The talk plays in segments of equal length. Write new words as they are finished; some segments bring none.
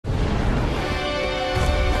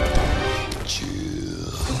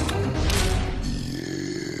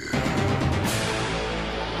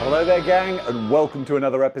Hello there, gang, and welcome to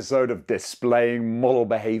another episode of Displaying Model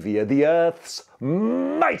Behavior, the Earth's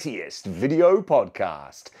mightiest video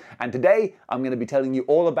podcast. And today, I'm going to be telling you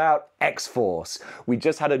all about X-Force. We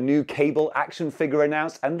just had a new Cable action figure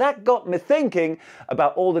announced, and that got me thinking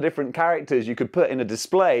about all the different characters you could put in a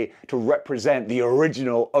display to represent the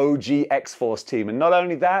original OG X-Force team. And not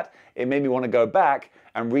only that, it made me want to go back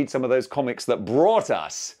and read some of those comics that brought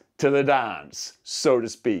us to the dance, so to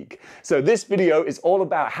speak. So this video is all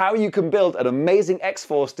about how you can build an amazing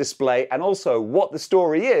X-Force display and also what the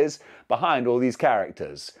story is behind all these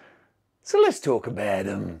characters. So let's talk about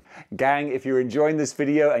them. Gang, if you're enjoying this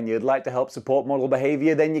video and you'd like to help support model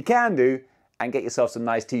behavior, then you can do, and get yourself some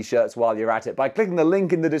nice t-shirts while you're at it by clicking the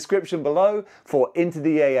link in the description below for Into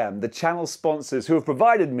the AM, the channel sponsors who have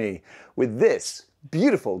provided me with this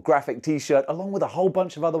beautiful graphic t-shirt along with a whole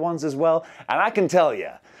bunch of other ones as well. And I can tell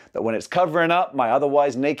you that when it's covering up my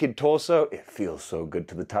otherwise naked torso, it feels so good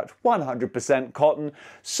to the touch. 100% cotton,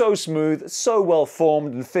 so smooth, so well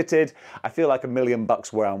formed and fitted. I feel like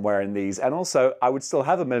 $1,000,000 where I'm wearing these. And also, I would still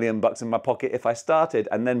have $1,000,000 in my pocket if I started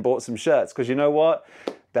and then bought some shirts, because you know what?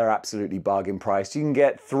 They're absolutely bargain priced. You can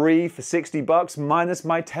get 3 for $60 minus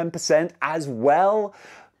my 10% as well.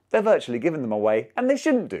 They're virtually giving them away, and they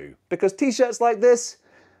shouldn't do, because t-shirts like this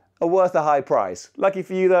are worth a high price. Lucky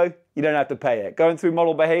for you though, you don't have to pay it. Going through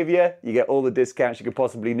model behavior, you get all the discounts you could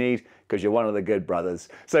possibly need because you're one of the good brothers.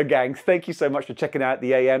 So gang, thank you so much for checking out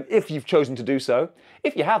the AM if you've chosen to do so.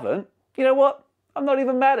 If you haven't, you know what? I'm not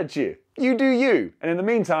even mad at you. You do you. And in the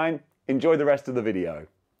meantime, enjoy the rest of the video.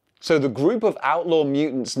 So the group of outlaw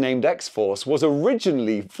mutants named X-Force was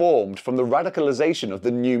originally formed from the radicalization of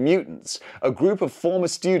the New Mutants, a group of former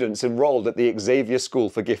students enrolled at the Xavier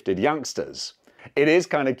School for Gifted Youngsters. It is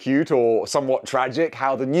kind of cute or somewhat tragic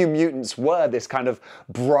how the New Mutants were this kind of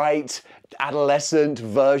bright, adolescent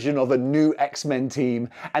version of a new X-Men team,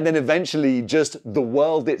 and then eventually just the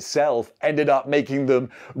world itself ended up making them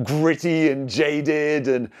gritty and jaded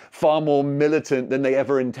and far more militant than they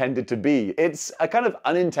ever intended to be. It's a kind of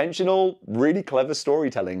unintentional, really clever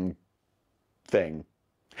storytelling thing.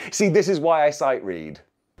 See, this is why I sight read.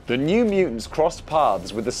 The New Mutants crossed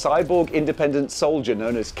paths with the cyborg independent soldier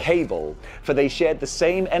known as Cable, for they shared the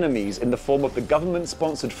same enemies in the form of the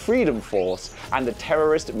government-sponsored Freedom Force and the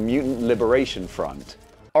terrorist Mutant Liberation Front.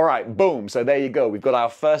 Alright, boom, so there you go, we've got our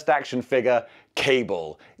first action figure,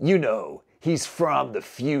 Cable. You know, he's from the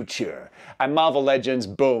future. And Marvel Legends,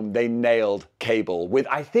 boom, they nailed Cable with,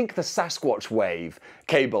 I think, the Sasquatch wave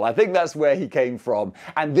Cable. I think that's where he came from.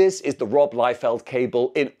 And this is the Rob Liefeld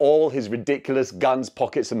Cable in all his ridiculous guns,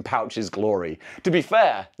 pockets, and pouches glory. To be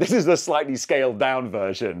fair, this is the slightly scaled down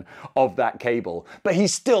version of that Cable. But he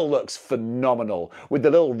still looks phenomenal, with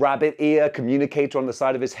the little rabbit ear communicator on the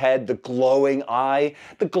side of his head, the glowing eye.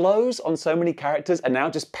 The glows on so many characters are now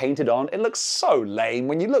just painted on. It looks so lame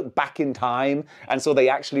when you look back in time and so they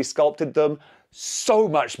actually sculpted them. So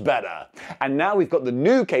much better. And now we've got the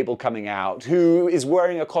new Cable coming out, who is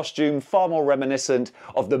wearing a costume far more reminiscent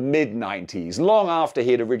of the mid-90s, long after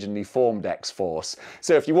he had originally formed X-Force.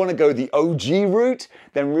 So if you want to go the OG route,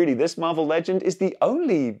 then really this Marvel Legend is the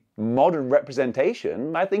only modern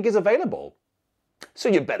representation I think is available. So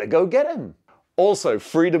you better go get him. Also,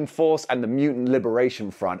 Freedom Force and the Mutant Liberation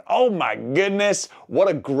Front. Oh my goodness, what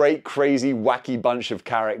a great, crazy, wacky bunch of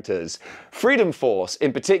characters. Freedom Force,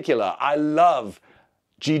 in particular, I love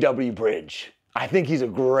G.W. Bridge. I think he's a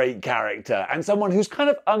great character and someone who's kind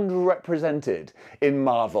of underrepresented in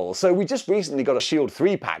Marvel. So we just recently got a S.H.I.E.L.D.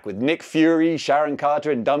 3-pack with Nick Fury, Sharon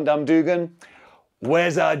Carter, and Dum Dum Dugan.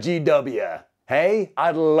 Where's our G.W.? Hey,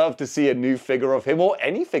 I'd love to see a new figure of him, or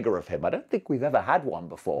any figure of him. I don't think we've ever had one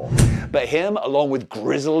before. But him, along with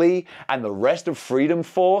Grizzly and the rest of Freedom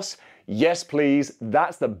Force, yes please,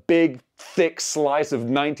 that's the big, thick slice of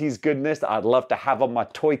 90s goodness that I'd love to have on my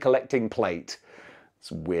toy collecting plate.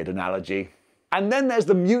 It's a weird analogy. And then there's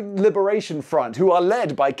the Mutant Liberation Front, who are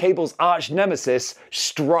led by Cable's arch nemesis,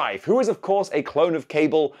 Strife, who is of course a clone of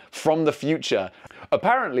Cable from the future.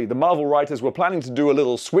 Apparently, the Marvel writers were planning to do a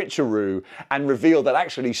little switcheroo and reveal that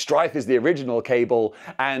actually Strife is the original Cable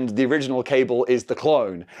and the original Cable is the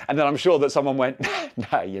clone. And then I'm sure that someone went,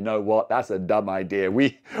 nah, you know what, that's a dumb idea.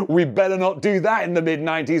 We better not do that in the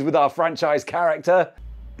mid-90s with our franchise character.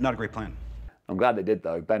 Not a great plan. I'm glad they did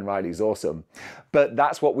though, Ben Reilly's awesome. But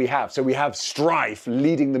that's what we have. So we have Strife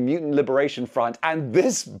leading the Mutant Liberation Front, and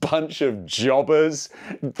this bunch of jobbers,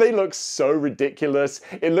 they look so ridiculous.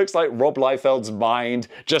 It looks like Rob Liefeld's mind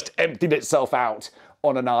just emptied itself out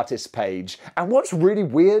on an artist's page. And what's really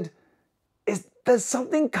weird is there's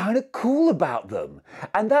something kind of cool about them.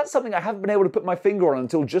 And that's something I haven't been able to put my finger on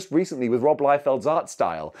until just recently with Rob Liefeld's art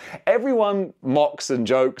style. Everyone mocks and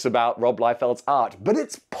jokes about Rob Liefeld's art, but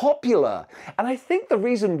it's popular. And I think the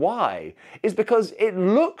reason why is because it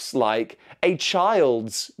looks like a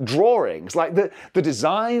child's drawings. Like the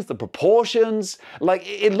designs, the proportions, like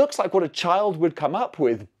it looks like what a child would come up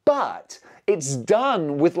with, but it's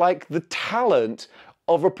done with like the talent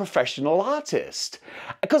of a professional artist.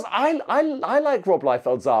 Because I like Rob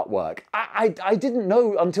Liefeld's artwork. I didn't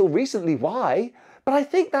know until recently why, but I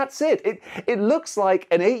think that's it. It looks like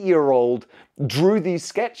an 8-year-old drew these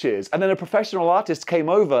sketches and then a professional artist came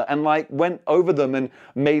over and like went over them and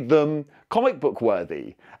made them comic book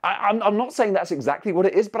worthy. I'm not saying that's exactly what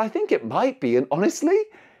it is, but I think it might be, and honestly,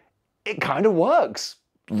 it kind of works.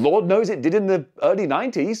 Lord knows it did in the early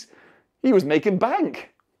 90s. He was making bank.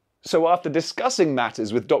 So after discussing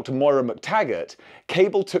matters with Dr. Moira McTaggart,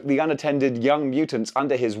 Cable took the unattended young mutants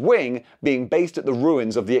under his wing, being based at the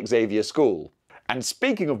ruins of the Xavier School. And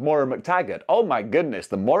speaking of Moira McTaggart, oh my goodness,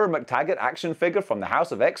 the Moira McTaggart action figure from the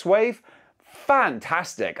House of X wave?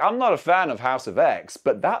 Fantastic! I'm not a fan of House of X,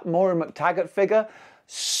 but that Moira McTaggart figure,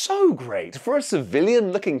 so great. For a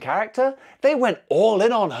civilian-looking character, they went all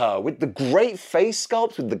in on her with the great face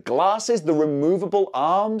sculpt, with the glasses, the removable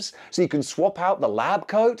arms, so you can swap out the lab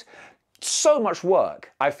coat. So much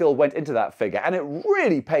work, I feel, went into that figure, and it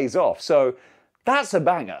really pays off, so that's a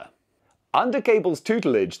banger. Under Cable's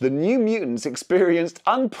tutelage, the New Mutants experienced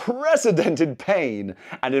unprecedented pain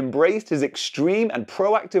and embraced his extreme and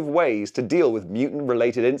proactive ways to deal with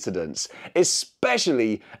mutant-related incidents,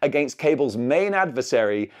 especially against Cable's main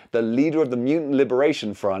adversary, the leader of the Mutant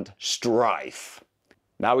Liberation Front, Strife.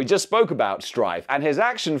 Now, we just spoke about Strife, and his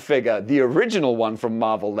action figure, the original one from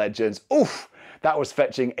Marvel Legends, oof! That was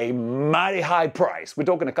fetching a mighty high price. We're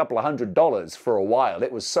talking a couple of $100s for a while.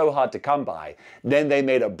 It was so hard to come by. Then they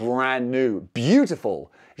made a brand new,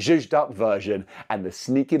 beautiful zhuzhed up version, and the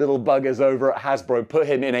sneaky little buggers over at Hasbro put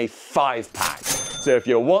him in a 5-pack. So if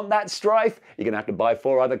you want that Strife, you're gonna have to buy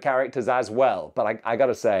 4 other characters as well. But I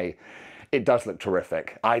gotta say, it does look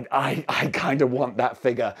terrific. I kind of want that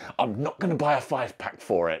figure. I'm not gonna buy a 5-pack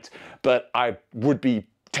for it, but I would be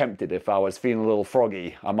tempted if I was feeling a little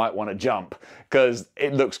froggy. I might want to jump, because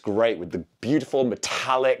it looks great with the beautiful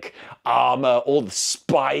metallic armor, all the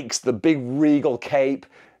spikes, the big regal cape.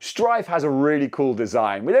 Strife has a really cool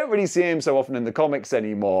design. We don't really see him so often in the comics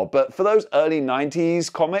anymore, but for those early 90s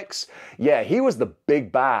comics, yeah, he was the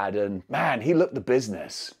big bad, and man, he looked the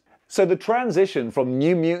business. So the transition from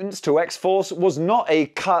New Mutants to X-Force was not a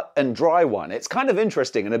cut and dry one. It's kind of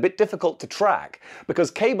interesting and a bit difficult to track, because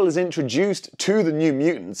Cable is introduced to the New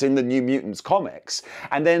Mutants in the New Mutants comics,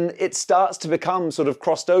 and then it starts to become sort of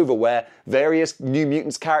crossed over where various New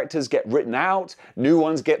Mutants characters get written out, new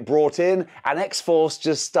ones get brought in, and X-Force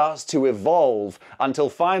just starts to evolve until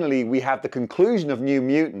finally we have the conclusion of New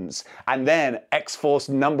Mutants, and then X-Force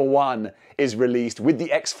 #1 is released with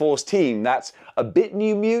the X-Force team. That's a bit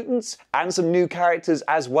New Mutants and some new characters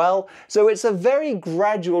as well. So it's a very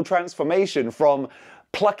gradual transformation from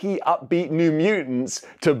plucky, upbeat New Mutants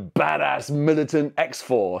to badass militant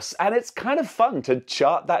X-Force, and it's kind of fun to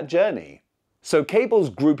chart that journey. So Cable's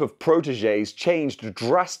group of protégés changed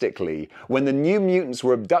drastically when the New Mutants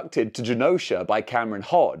were abducted to Genosha by Cameron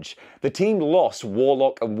Hodge. The team lost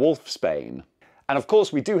Warlock and Wolfsbane. And of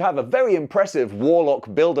course, we do have a very impressive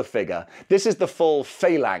Warlock Build-A-Figure. This is the full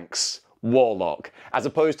Phalanx Warlock, as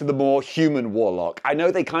opposed to the more human Warlock. I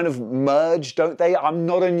know they kind of merge, don't they? I'm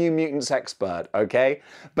not a New Mutants expert, okay?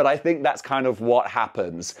 But I think that's kind of what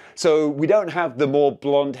happens. So we don't have the more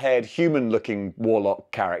blonde-haired, human-looking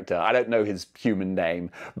Warlock character. I don't know his human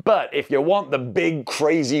name. But if you want the big,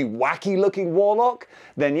 crazy, wacky-looking Warlock,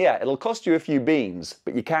 then yeah, it'll cost you a few beans,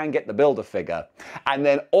 but you can get the Build-A-Figure. And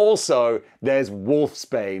then also, there's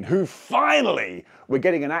Wolfsbane, who finally we're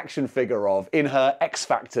getting an action figure of in her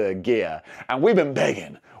X-Factor gear. And we've been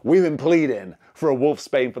begging, we've been pleading for a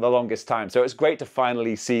Wolfsbane for the longest time, so it's great to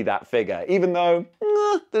finally see that figure, even though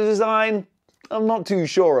the design I'm not too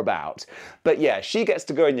sure about. But yeah, she gets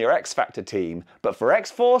to go in your X-Factor team, but for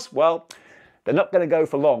X-Force, well, they're not going to go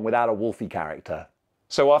for long without a Wolfie character.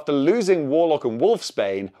 So after losing Warlock and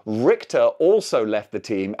Wolfsbane, Richter also left the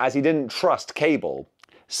team as he didn't trust Cable.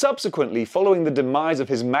 Subsequently, following the demise of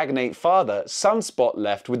his magnate father, Sunspot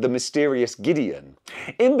left with the mysterious Gideon.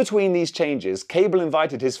 In between these changes, Cable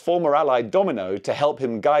invited his former ally Domino to help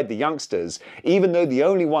him guide the youngsters, even though the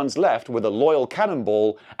only ones left were the loyal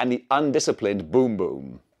Cannonball and the undisciplined Boom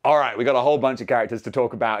Boom. Alright, we got a whole bunch of characters to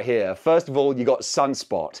talk about here. First of all, you got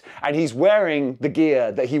Sunspot, and he's wearing the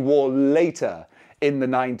gear that he wore later in the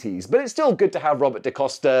 90s, but it's still good to have Robert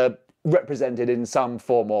DaCosta represented in some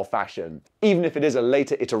form or fashion, even if it is a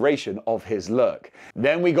later iteration of his look.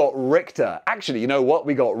 Then we got Richter. Actually, you know what?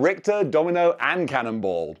 We got Richter, Domino, and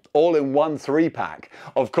Cannonball, all in one 3-pack.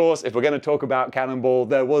 Of course, if we're going to talk about Cannonball,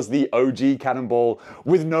 there was the OG Cannonball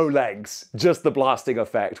with no legs, just the blasting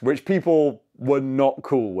effect, which people were not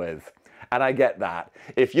cool with. And I get that.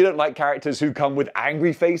 If you don't like characters who come with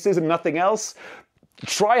angry faces and nothing else,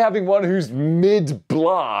 try having one who's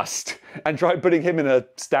mid-blast and try putting him in a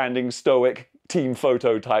standing stoic team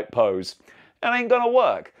photo type pose. It ain't gonna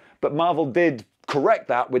work. But Marvel did correct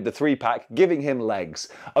that with the 3-pack, giving him legs,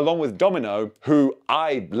 along with Domino, who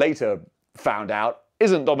I later found out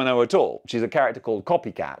isn't Domino at all. She's a character called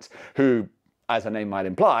Copycat, who, as her name might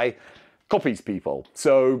imply, copies people.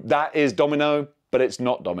 So that is Domino, but it's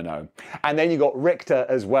not Domino. And then you got Richter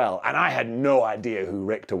as well, and I had no idea who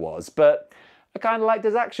Richter was, but I kind of liked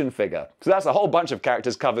his action figure. So that's a whole bunch of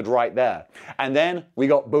characters covered right there. And then we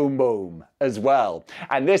got Boom Boom as well.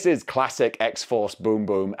 And this is classic X-Force Boom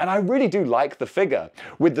Boom. And I really do like the figure.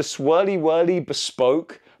 With the swirly-whirly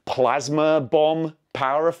bespoke plasma bomb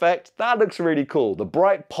power effect, that looks really cool. The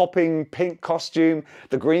bright popping pink costume,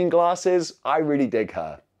 the green glasses, I really dig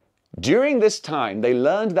her. During this time, they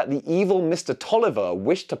learned that the evil Mr. Tolliver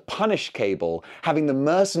wished to punish Cable, having the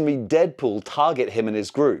mercenary Deadpool target him and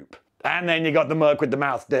his group. And then you got the Merc with the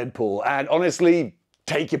Mouth Deadpool, and honestly,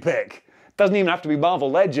 take your pick. Doesn't even have to be Marvel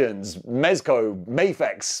Legends, Mezco,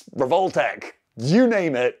 Mafex, Revoltech, you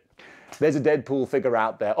name it. There's a Deadpool figure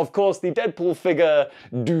out there. Of course, the Deadpool figure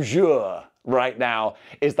du jour right now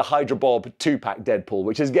is the Hydra Bob 2-pack Deadpool,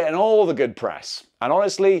 which is getting all the good press. And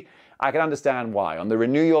honestly, I can understand why. On the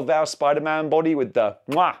Renew Your Vow Spider-Man body with the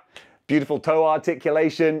beautiful toe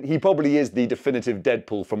articulation, he probably is the definitive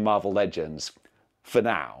Deadpool from Marvel Legends. For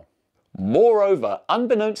now. Moreover,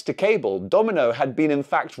 unbeknownst to Cable, Domino had been in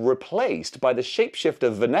fact replaced by the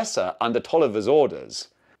shapeshifter Vanessa under Tolliver's orders.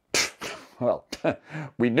 Well,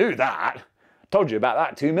 we knew that. Told you about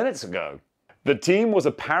that 2 minutes ago. The team was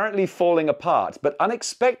apparently falling apart, but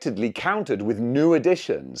unexpectedly countered with new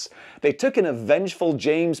additions. They took in a vengeful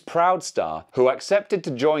James Proudstar, who accepted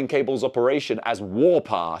to join Cable's operation as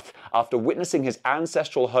Warpath after witnessing his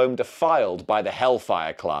ancestral home defiled by the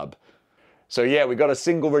Hellfire Club. So yeah, we got a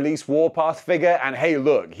single release Warpath figure, and hey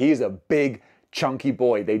look, he's a big chunky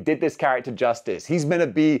boy. They did this character justice. He's meant to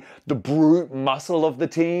be the brute muscle of the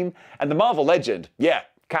team, and the Marvel Legend, yeah,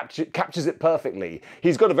 captures it perfectly.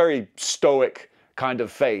 He's got a very stoic kind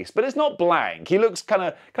of face, but it's not blank. He looks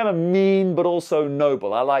kind of mean, but also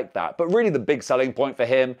noble. I like that. But really the big selling point for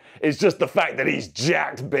him is just the fact that he's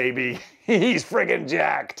jacked, baby. He's friggin'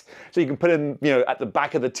 jacked. So you can put him, you know, at the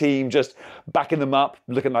back of the team, just backing them up,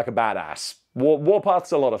 looking like a badass.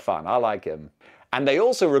 Warpath's a lot of fun. I like him. And they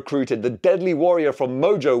also recruited the deadly warrior from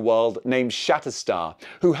Mojo World named Shatterstar,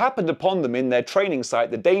 who happened upon them in their training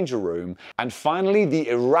site, the Danger Room. And finally, the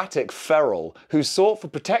erratic Feral, who sought for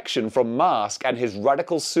protection from Mask and his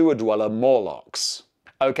radical sewer dweller Morlocks.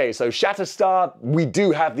 Okay, so Shatterstar, we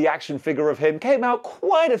do have the action figure of him. Came out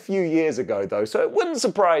quite a few years ago though, so it wouldn't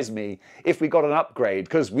surprise me if we got an upgrade,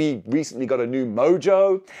 because we recently got a new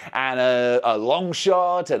Mojo, and a Long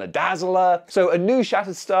Shot, and a Dazzler. So a new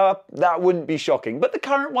Shatterstar, that wouldn't be shocking. But the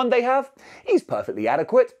current one they have, he's perfectly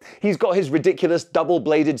adequate. He's got his ridiculous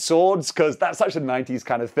double-bladed swords, because that's such a 90s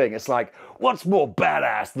kind of thing. It's like, what's more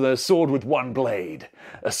badass than a sword with one blade?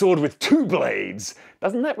 A sword with 2 blades?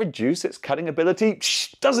 Doesn't that reduce its cutting ability?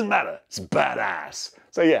 Shh, doesn't matter. It's badass.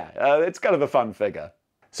 So yeah, it's kind of a fun figure.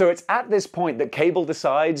 So it's at this point that Cable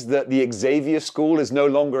decides that the Xavier School is no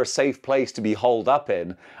longer a safe place to be holed up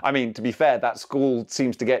in. I mean, to be fair, that school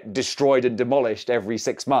seems to get destroyed and demolished every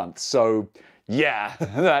 6 months, so yeah,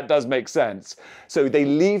 that does make sense. So they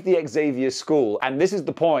leave the Xavier School, and this is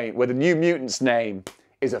the point where the New Mutants name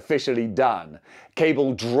is officially done.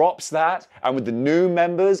 Cable drops that, and with the new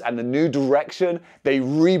members and the new direction, they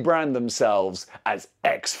rebrand themselves as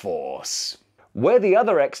X-Force. Where the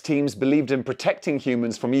other X-teams believed in protecting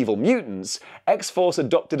humans from evil mutants, X-Force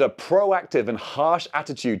adopted a proactive and harsh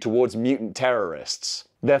attitude towards mutant terrorists.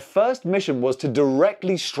 Their first mission was to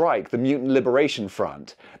directly strike the Mutant Liberation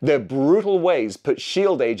Front. Their brutal ways put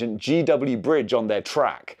S.H.I.E.L.D. agent G.W. Bridge on their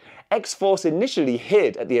track. X-Force initially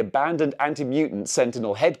hid at the abandoned anti-mutant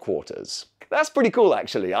Sentinel headquarters. That's pretty cool,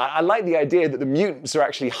 actually. I like the idea that the mutants are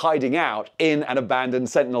actually hiding out in an abandoned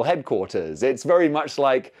Sentinel headquarters. It's very much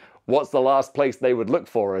like, what's the last place they would look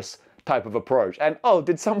for us type of approach. And oh,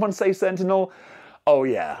 did someone say Sentinel? Oh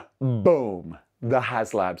yeah, boom, the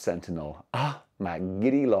HasLab Sentinel. Ah, my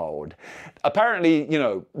giddy lord. Apparently, you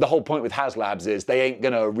know, the whole point with HasLabs is they ain't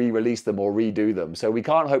gonna re-release them or redo them, so we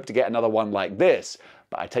can't hope to get another one like this.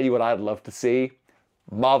 But I tell you what I'd love to see,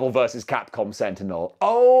 Marvel vs. Capcom Sentinel.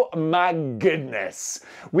 Oh my goodness.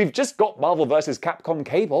 We've just got Marvel vs. Capcom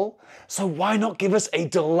Cable, so why not give us a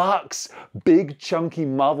deluxe, big chunky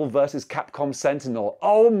Marvel vs. Capcom Sentinel?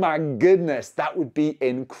 Oh my goodness, that would be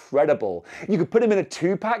incredible. You could put him in a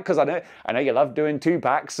 2-pack, because I know you love doing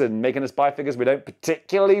 2-packs and making us buy figures we don't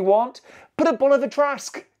particularly want. Put a Bolivar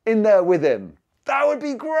Trask in there with him. That would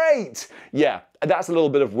be great. Yeah, that's a little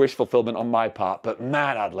bit of wish fulfillment on my part, but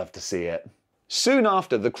man, I'd love to see it. Soon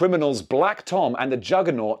after, the criminals Black Tom and the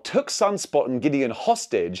Juggernaut took Sunspot and Gideon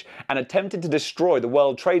hostage and attempted to destroy the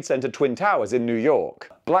World Trade Center Twin Towers in New York.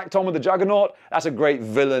 Black Tom and the Juggernaut, that's a great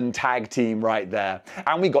villain tag team right there.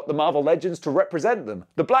 And we got the Marvel Legends to represent them.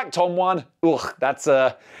 The Black Tom one, ugh, that's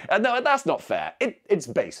no, that's not fair. It's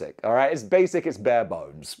basic, all right? It's basic, it's bare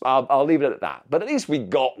bones. I'll leave it at that. But at least we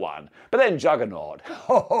got one. But then Juggernaut,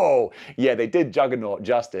 oh, yeah, they did Juggernaut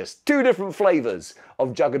justice. 2 different flavors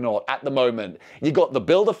of Juggernaut at the moment. You got the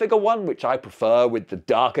Build-A-Figure one, which I prefer, with the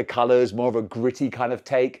darker colors, more of a gritty kind of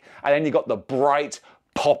take. And then you got the bright,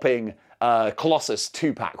 popping Colossus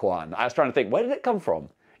 2-pack one. I was trying to think, where did it come from?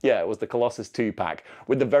 Yeah, it was the Colossus 2-pack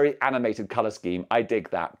with the very animated color scheme. I dig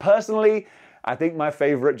that. Personally, I think my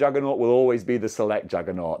favorite Juggernaut will always be the Select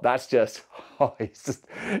Juggernaut. That's just, oh,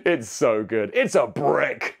 it's so good. It's a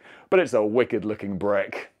brick, but it's a wicked looking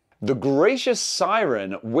brick. The gracious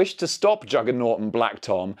Siren wished to stop Juggernaut and Black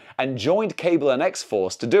Tom and joined Cable and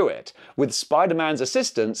X-Force to do it. With Spider-Man's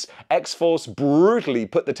assistance, X-Force brutally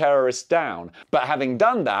put the terrorists down, but having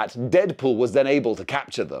done that, Deadpool was then able to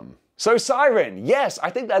capture them. So Siren, yes, I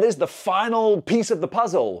think that is the final piece of the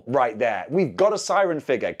puzzle right there. We've got a Siren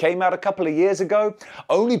figure. Came out a couple of years ago.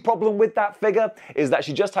 Only problem with that figure is that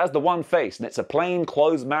she just has the one face, and it's a plain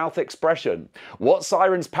closed mouth expression. What's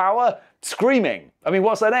Siren's power? Screaming. I mean,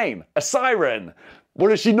 what's her name? A siren. What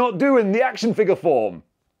does she not do in the action figure form?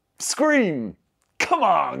 Scream. Come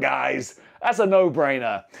on, guys. That's a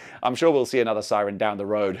no-brainer. I'm sure we'll see another Siren down the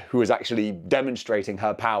road who is actually demonstrating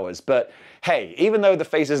her powers, but hey, even though the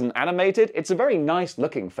face isn't animated, it's a very nice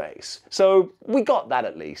looking face. So we got that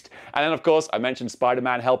at least. And then of course, I mentioned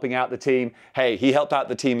Spider-Man helping out the team. Hey, he helped out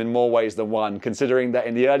the team in more ways than one, considering that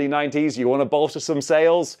in the early 90s, you want to bolster some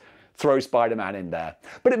sales? Throw Spider-Man in there.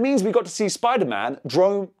 But it means we got to see Spider-Man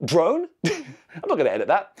drone? I'm not going to edit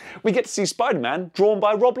that. We get to see Spider-Man drawn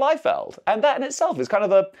by Rob Liefeld. And that in itself is kind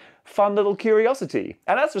of a fun little curiosity.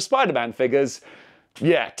 And as for Spider-Man figures,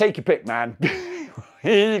 yeah, take your pick, man.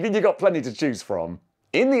 You got plenty to choose from.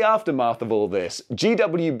 In the aftermath of all this,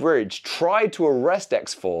 GW Bridge tried to arrest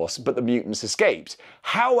X-Force, but the mutants escaped.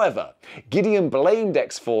 However, Gideon blamed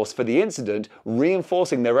X-Force for the incident,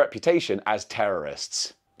 reinforcing their reputation as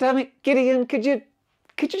terrorists. Damn it, Gideon, could you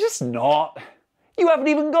just not? You haven't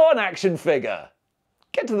even got an action figure.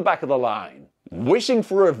 Get to the back of the line. Wishing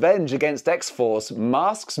for revenge against X-Force,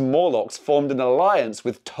 Mask's Morlocks formed an alliance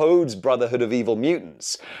with Toad's Brotherhood of Evil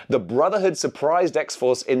Mutants. The Brotherhood surprised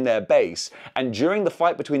X-Force in their base, and during the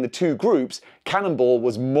fight between the two groups, Cannonball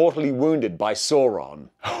was mortally wounded by Sauron.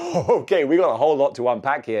 Okay, we got a whole lot to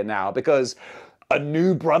unpack here now, because a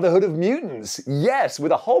new Brotherhood of Mutants. Yes,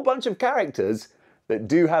 with a whole bunch of characters that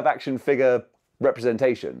do have action figure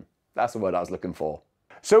representation. That's the word I was looking for.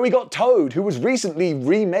 So we got Toad, who was recently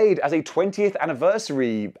remade as a 20th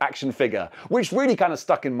anniversary action figure, which really kind of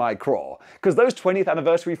stuck in my craw, because those 20th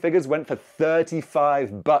anniversary figures went for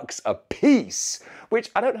 $35 a piece, which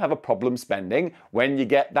I don't have a problem spending when you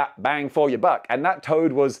get that bang for your buck. And that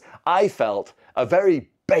Toad was, I felt, a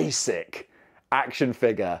very basic action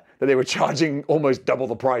figure that they were charging almost double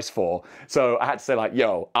the price for. So I had to say like,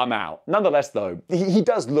 yo, I'm out. Nonetheless though, he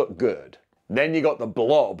does look good. Then you got the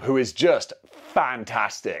Blob, who is just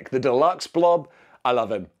fantastic. The deluxe Blob, I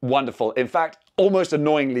love him. Wonderful. In fact, almost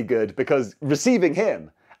annoyingly good, because receiving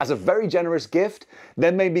him as a very generous gift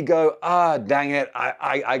then made me go, dang it,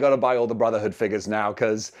 I gotta buy all the Brotherhood figures now,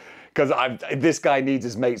 because this guy needs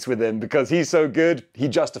his mates with him, because he's so good, he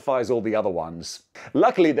justifies all the other ones.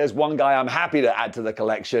 Luckily, there's one guy I'm happy to add to the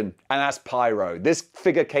collection, and that's Pyro. This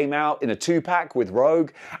figure came out in a 2-pack with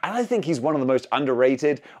Rogue, and I think he's one of the most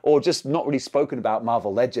underrated, or just not really spoken about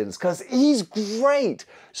Marvel Legends, because he's great!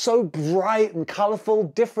 So bright and colorful,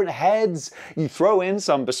 different heads. You throw in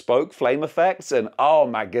some bespoke flame effects, and oh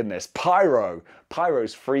my goodness, Pyro.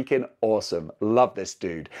 Pyro's freaking awesome. Love this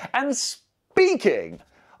dude. And speaking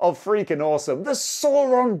of freaking awesome, the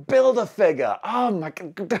Sauron Build-A-Figure. Oh my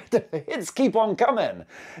god, the hits keep on coming.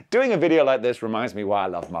 Doing a video like this reminds me why I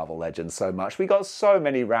love Marvel Legends so much. We got so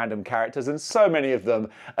many random characters and so many of them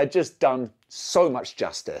are just done so much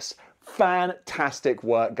justice. Fantastic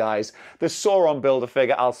work, guys. The Sauron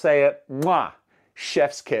Build-A-Figure, I'll say it, mwah,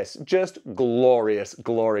 chef's kiss. Just glorious,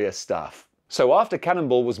 glorious stuff. So after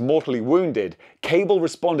Cannonball was mortally wounded, Cable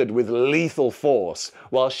responded with lethal force,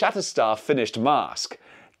 while Shatterstar finished Mask.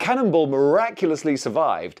 Cannonball miraculously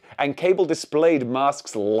survived, and Cable displayed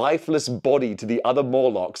Mask's lifeless body to the other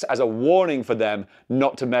Morlocks as a warning for them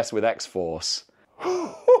not to mess with X-Force.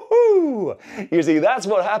 You see, that's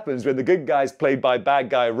what happens when the good guys played by bad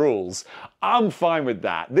guy rules. I'm fine with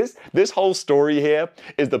that. This whole story here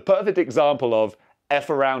is the perfect example of F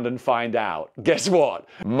around and find out. Guess what?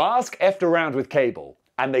 Mask F'd around with Cable,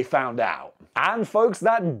 and they found out. And folks,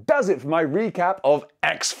 that does it for my recap of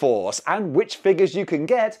X-Force and which figures you can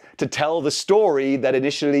get to tell the story that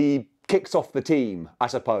initially kicks off the team, I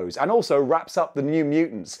suppose, and also wraps up the New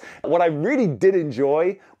Mutants. What I really did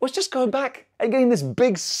enjoy was just going back and getting this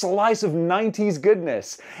big slice of 90s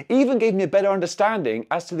goodness. Even gave me a better understanding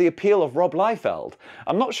as to the appeal of Rob Liefeld.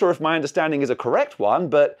 I'm not sure if my understanding is a correct one,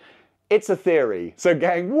 but it's a theory. So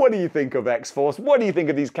gang, what do you think of X-Force? What do you think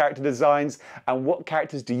of these character designs? And what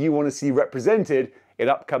characters do you want to see represented in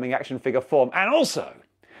upcoming action figure form? And also,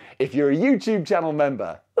 if you're a YouTube channel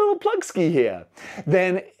member, a little plug ski here,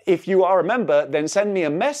 then if you are a member, then send me a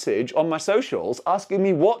message on my socials asking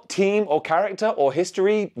me what team or character or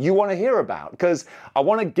history you want to hear about, because I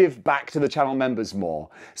want to give back to the channel members more.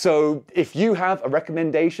 So if you have a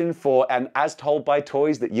recommendation for an As Told by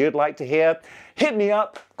Toys that you'd like to hear, hit me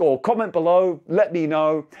up or comment below, let me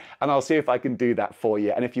know, and I'll see if I can do that for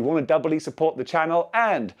you. And if you want to doubly support the channel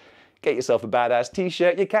and get yourself a badass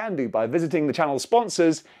t-shirt, you can do by visiting the channel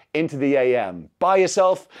sponsors, Into the AM. Buy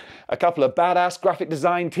yourself a couple of badass graphic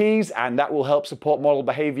design tees, and that will help support model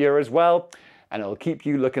behavior as well, and it'll keep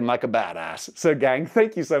you looking like a badass. So gang,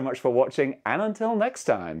 thank you so much for watching, and until next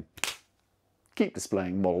time, keep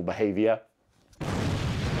displaying model behavior.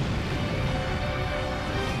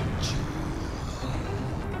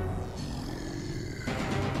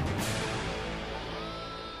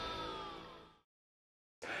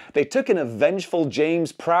 They took in a vengeful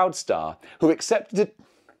James Proudstar who accepted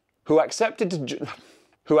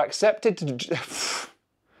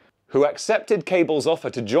Cable's offer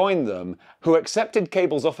to join them,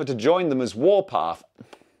 as Warpath,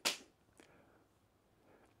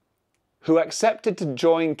 who accepted to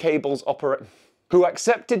join Cable's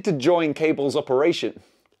operation.